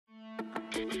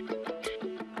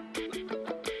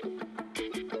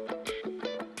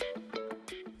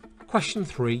Question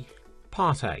 3,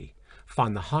 Part A.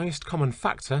 Find the highest common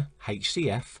factor,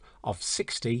 HCF, of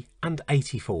 60 and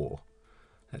 84.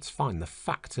 Let's find the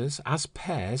factors as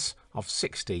pairs of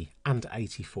 60 and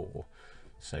 84.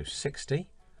 So 60,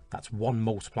 that's 1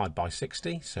 multiplied by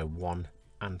 60, so 1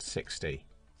 and 60.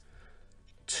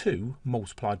 2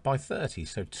 multiplied by 30,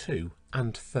 so 2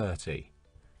 and 30.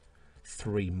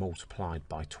 3 multiplied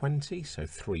by 20, so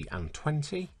 3 and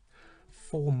 20.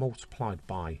 4 multiplied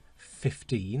by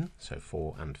 15, so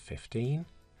 4 and 15.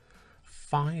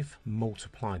 5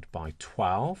 multiplied by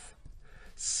 12.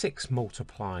 6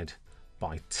 multiplied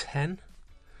by 10.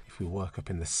 If we work up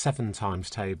in the 7 times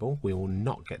table, we will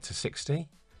not get to 60.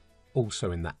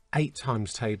 Also in the 8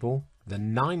 times table, the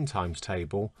 9 times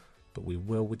table, but we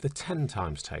will with the 10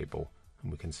 times table.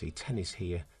 And we can see 10 is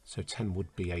here, so 10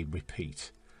 would be a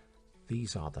repeat.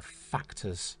 These are the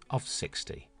factors of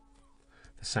 60.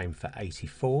 The same for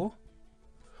 84.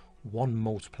 1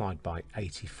 multiplied by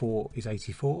 84 is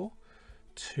 84.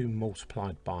 2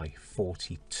 multiplied by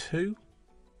 42.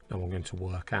 Now we're going to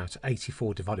work out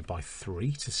 84 divided by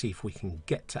 3 to see if we can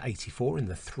get to 84 in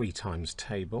the 3 times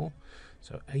table.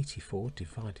 So 84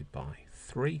 divided by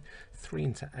 3. 3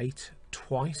 into 8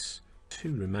 twice.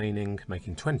 2 remaining,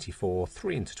 making 24.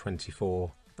 3 into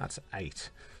 24, that's 8.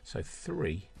 So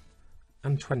 3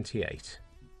 and 28.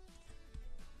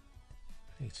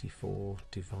 84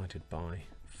 divided by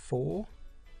 4,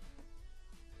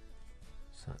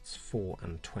 so that's 4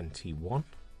 and 21.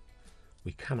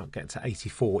 We cannot get to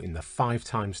 84 in the 5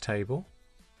 times table.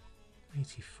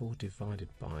 84 divided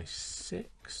by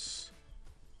 6,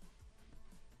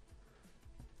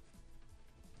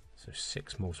 so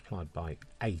 6 multiplied by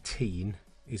 18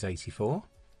 is 84.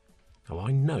 Now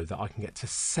I know that I can get to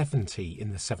 70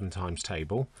 in the 7 times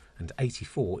table, and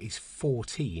 84 is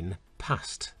 14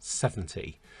 past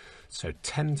 70. So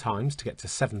 10 times to get to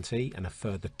 70 and a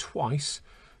further twice,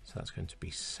 so that's going to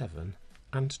be 7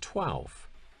 and 12.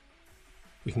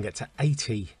 We can get to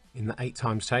 80 in the 8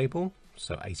 times table,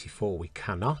 so 84 we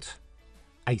cannot.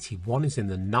 81 is in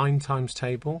the 9 times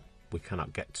table, we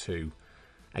cannot get to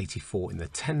 84 in the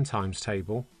 10 times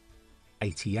table.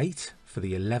 88 for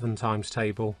the 11 times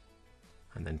table,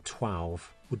 and then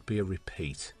 12 would be a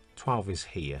repeat. 12 is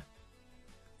here.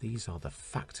 These are the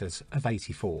factors of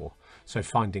 84. So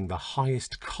finding the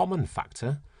highest common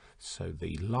factor, so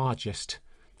the largest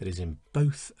that is in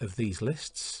both of these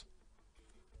lists.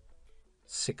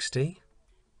 60,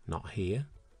 not here.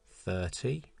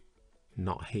 30,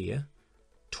 not here.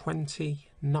 20,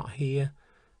 not here.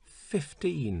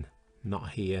 15, not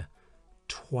here.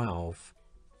 12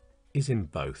 is in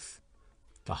both.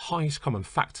 The highest common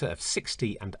factor of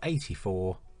 60 and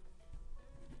 84,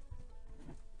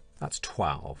 that's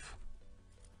 12.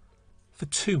 For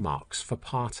 2 marks for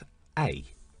part A.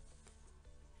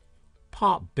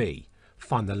 Part B,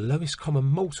 find the lowest common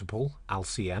multiple,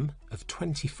 LCM, of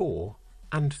 24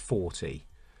 and 40.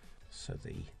 So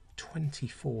the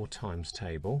 24 times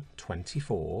table,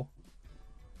 24,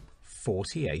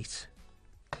 48,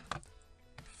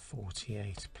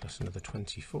 48 plus another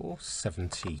 24,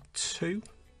 72,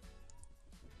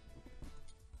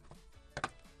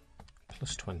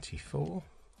 plus 24,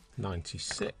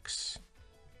 96,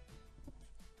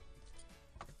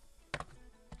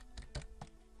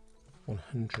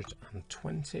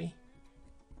 120,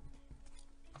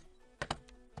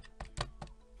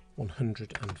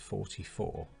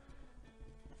 144.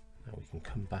 Now we can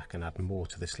come back and add more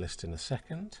to this list in a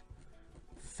second.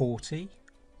 40,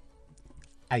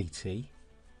 80,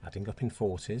 adding up in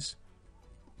 40s,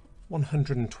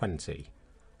 120.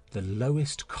 The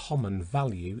lowest common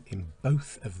value in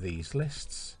both of these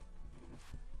lists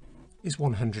is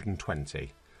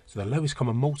 120. So the lowest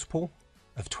common multiple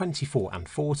of 24 and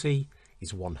 40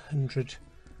 is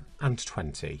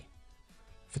 120.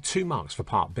 For 2 marks for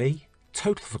part B,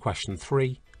 total for question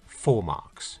 3, 4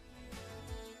 marks.